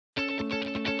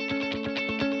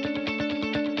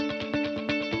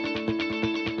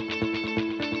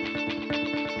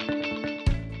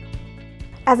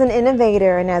As an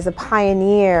innovator and as a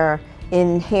pioneer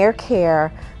in hair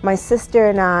care, my sister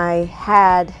and I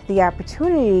had the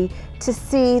opportunity to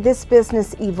see this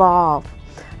business evolve.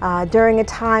 During a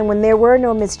time when there were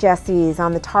no Miss Jessies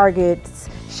on the Target's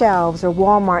shelves or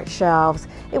Walmart shelves,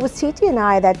 it was Titi and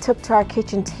I that took to our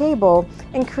kitchen table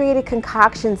and created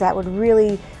concoctions that would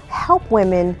really help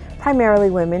women, primarily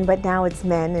women, but now it's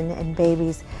men and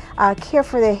babies, care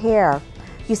for their hair.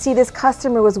 You see, this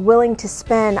customer was willing to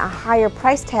spend a higher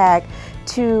price tag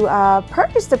to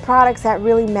purchase the products that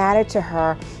really mattered to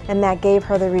her and that gave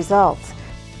her the results.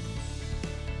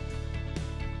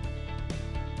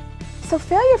 So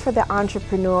failure for the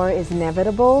entrepreneur is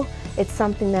inevitable. It's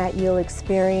something that you'll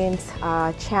experience,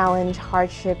 challenge,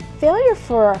 hardship. Failure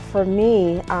for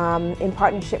me, in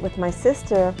partnership with my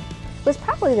sister, was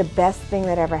probably the best thing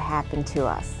that ever happened to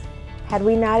us. Had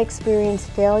we not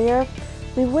experienced failure,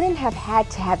 we wouldn't have had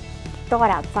to have thought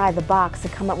outside the box to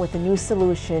come up with a new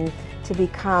solution to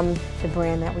become the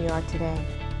brand that we are today.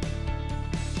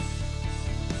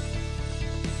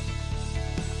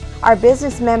 Our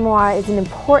business memoir is an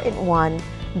important one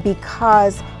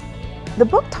because the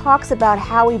book talks about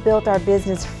how we built our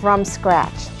business from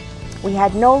scratch. We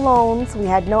had no loans, we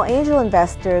had no angel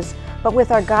investors, but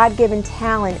with our God-given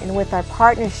talent and with our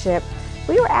partnership,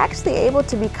 we were actually able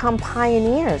to become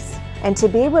pioneers. And to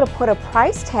be able to put a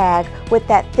price tag with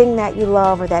that thing that you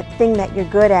love or that thing that you're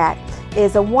good at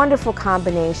is a wonderful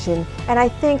combination. And I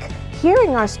think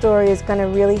hearing our story is going to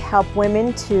really help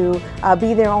women to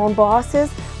be their own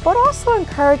bosses, but also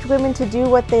encourage women to do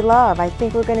what they love. I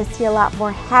think we're going to see a lot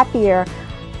more happier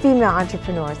female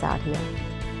entrepreneurs out here.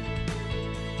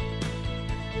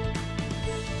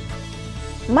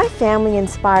 My family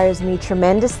inspires me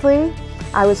tremendously.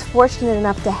 I was fortunate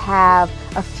enough to have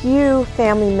a few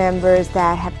family members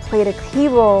that have played a key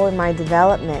role in my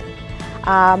development.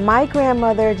 My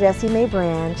grandmother, Jessie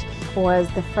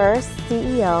was the first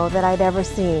CEO that I'd ever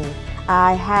seen.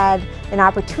 I had an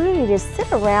opportunity to sit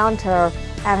around her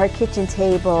at her kitchen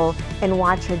table and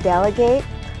watch her delegate,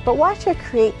 but watch her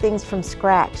create things from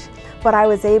scratch. But I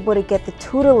was able to get the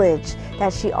tutelage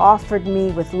that she offered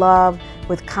me with love,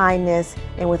 with kindness,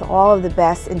 and with all of the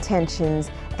best intentions.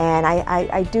 And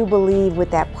I do believe with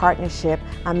that partnership,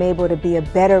 I'm able to be a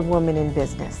better woman in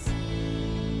business.